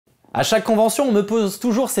À chaque convention, on me pose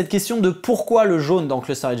toujours cette question de pourquoi le jaune dans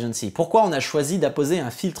Cluster Agency? Pourquoi on a choisi d'apposer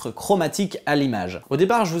un filtre chromatique à l'image? Au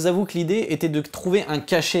départ, je vous avoue que l'idée était de trouver un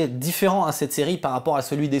cachet différent à cette série par rapport à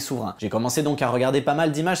celui des souverains. J'ai commencé donc à regarder pas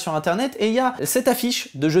mal d'images sur internet et il y a cette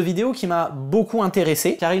affiche de jeu vidéo qui m'a beaucoup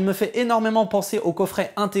intéressé car il me fait énormément penser au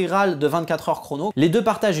coffret intégral de 24 heures chrono. Les deux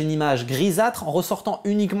partagent une image grisâtre en ressortant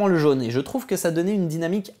uniquement le jaune et je trouve que ça donnait une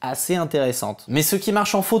dynamique assez intéressante. Mais ce qui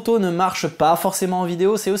marche en photo ne marche pas forcément en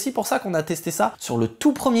vidéo, c'est aussi pour ça qu'on a testé ça sur le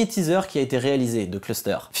tout premier teaser qui a été réalisé de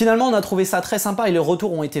Cluster. Finalement, on a trouvé ça très sympa et les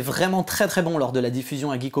retours ont été vraiment très bons lors de la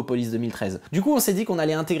diffusion à Geekopolis 2013. Du coup, on s'est dit qu'on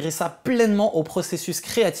allait intégrer ça pleinement au processus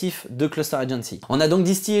créatif de Cluster Agency. On a donc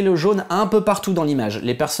distillé le jaune un peu partout dans l'image.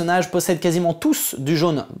 Les personnages possèdent quasiment tous du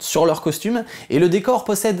jaune sur leur costume et le décor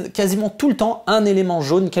possède quasiment tout le temps un élément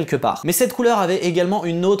jaune quelque part. Mais cette couleur avait également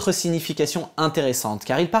une autre signification intéressante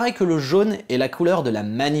car il paraît que le jaune est la couleur de la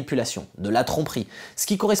manipulation, de la tromperie, ce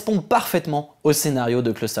qui correspond parfaitement au scénario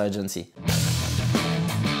de Cluster Agency.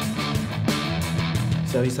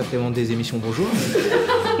 Service après-vente des émissions, bonjour.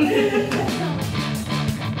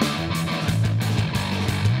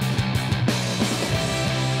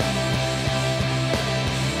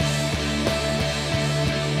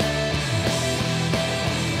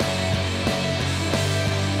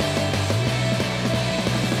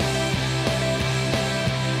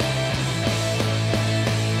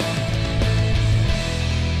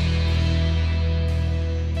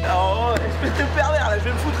 Espèce de pervers là, je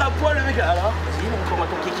vais me foutre à poil le mec là. Vas-y, montre-moi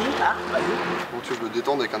ton kiki. Ah, vas-y. Comment tu veux me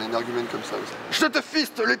détendre avec un énergumène comme ça aussi? Je te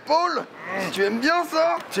fiste l'épaule. Tu aimes bien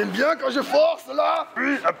ça? Tu aimes bien quand je force là?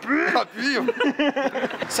 Appuie.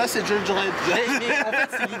 Ça c'est Judge Dredd. Mais en fait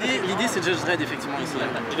c'est l'idée c'est Judge Dredd effectivement ici.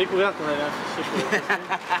 J'ai découvert qu'on avait un fichier.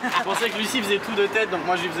 Je pensais que Lucie faisait tout de tête, donc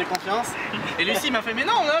moi je lui faisais confiance. Et Lucie m'a fait mais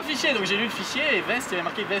non on a un fichier, donc j'ai lu le fichier et veste, il y avait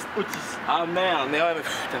marqué veste Otis. Ah merde, mais ouais, mais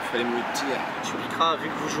putain, fallait me le dire. Tu cliqueras, vu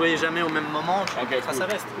que vous jouez jamais au même moment, tu cliqueras sa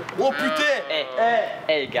veste. Oh putain.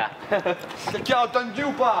 Eh les gars. Quelqu'un a entendu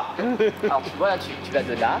ou pas? Alors tu vois là, tu vas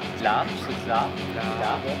de là, tu sautes là,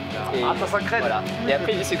 et Ah, ça s'encrète. voilà. Et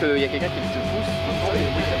après c'est qu'il y a quelqu'un qui te pousse.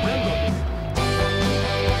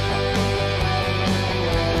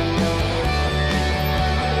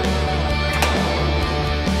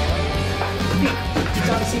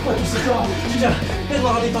 Putain, mais c'est quoi tout ce genre? Putain,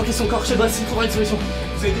 Edouard a détanké son corps, je sais pas s'il trouvera une solution.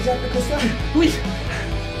 Vous avez déjà appelé Costa? Oui.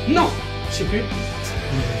 Non. Je sais plus.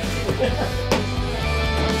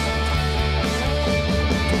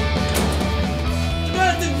 Tu vois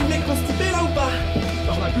la tête du mec constipé là ou pas?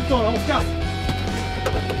 On a plus le temps là, on se casse.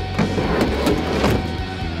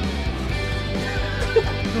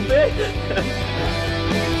 Coupé.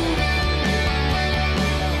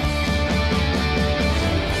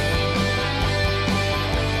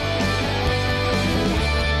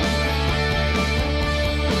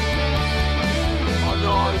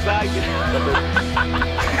 Vague.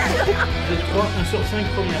 J'ai 3, 1 sur 5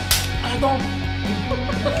 première. Ah non.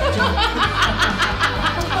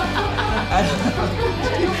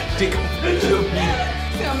 J'ai oublié.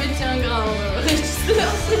 C'est un métier ingrat,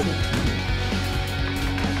 régisseur.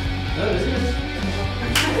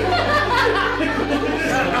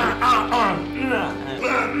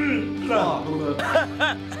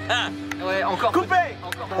 Ouais, encore. Coupé.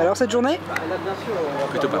 Alors cette journée? Là bien sûr.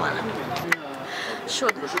 Plutôt pas mal.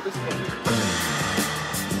 Chaude.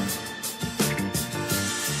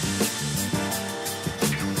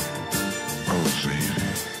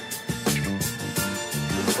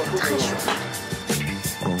 Très chaud.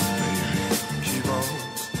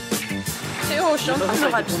 Théo, je suis en train de me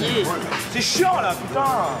rhabiller. C'est chiant là, putain.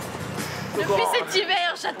 Depuis cet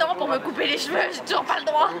hiver, j'attends pour me couper les cheveux, j'ai toujours pas le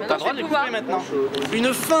droit. T'as le droit de les couper maintenant.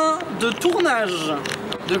 Une fin de tournage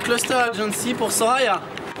de Cluster Agency pour Soraya.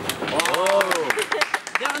 Oh.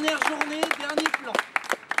 Dernière journée, dernier plan.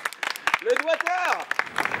 Le doigteur.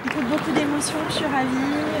 Beaucoup d'émotions, je suis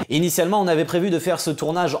ravie. Initialement, on avait prévu de faire ce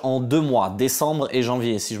tournage en 2 mois, décembre et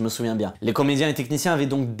janvier, si je me souviens bien. Les comédiens et techniciens avaient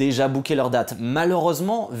donc déjà booké leur date.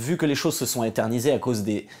 Malheureusement, vu que les choses se sont éternisées à cause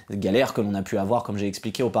des galères que l'on a pu avoir, comme j'ai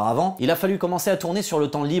expliqué auparavant, il a fallu commencer à tourner sur le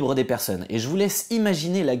temps libre des personnes. Et je vous laisse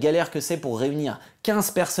imaginer la galère que c'est pour réunir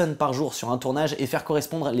 15 personnes par jour sur un tournage et faire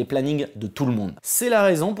correspondre les plannings de tout le monde. C'est la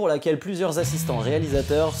raison pour laquelle plusieurs assistants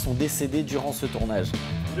réalisateurs sont décédés durant ce tournage.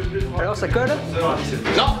 Alors ça colle? Non,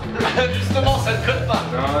 justement, ça ne colle pas.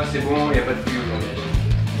 Non, c'est bon, il n'y a pas de pluie aujourd'hui.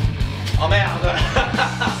 Oh merde.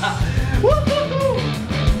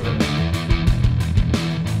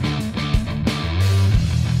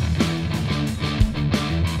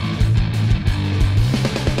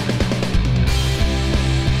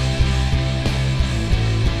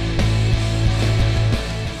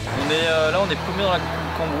 Là on est paumé dans la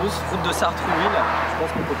Cambrousse, route de Sartrouville. Je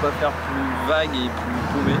pense qu'on peut pas faire plus vague et plus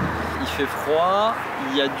paumé. Il fait froid,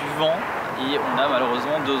 il y a du vent et on a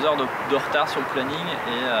malheureusement 2 heures de retard sur le planning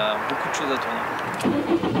et beaucoup de choses à tourner.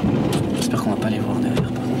 J'espère qu'on va pas les voir derrière.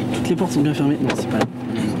 Toutes les portes sont bien fermées. Non, c'est pas là.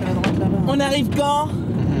 On arrive quand?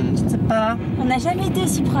 Je sais pas. On n'a jamais été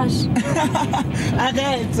aussi proches.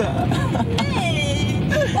 Arrête. Hey,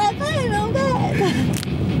 papa et maman.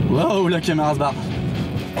 Wow, la caméra se barre.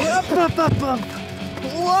 Hop, hop, hop, hop.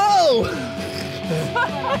 Wow.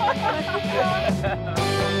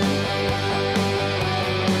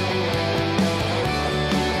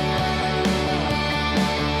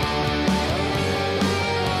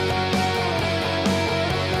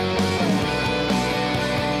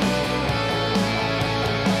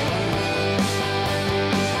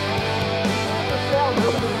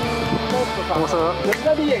 Comment ça va?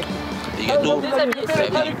 Les gâteaux,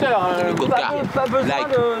 le coca,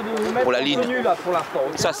 like, pour la ligne.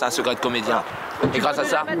 Ça, c'est un secret de comédien. Et grâce à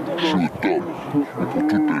ça...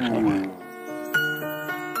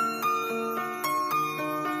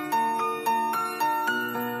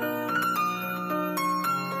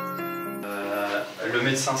 Le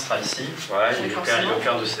médecin sera ici, voilà, il est au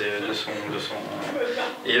cœur de son...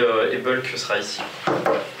 Et Bulk sera ici.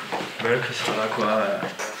 Bulk sera là quoi.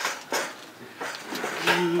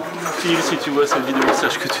 Phil, si tu vois cette vidéo,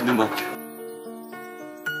 sache que tu nous manques.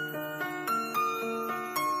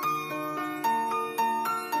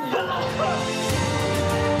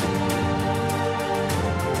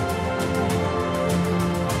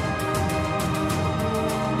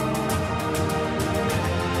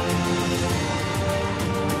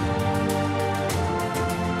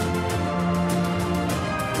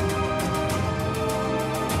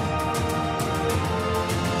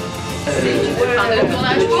 Le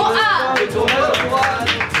tournage pour A.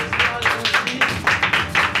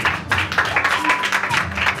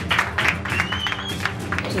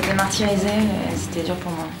 J'étais martyrisée, c'était dur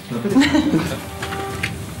pour moi.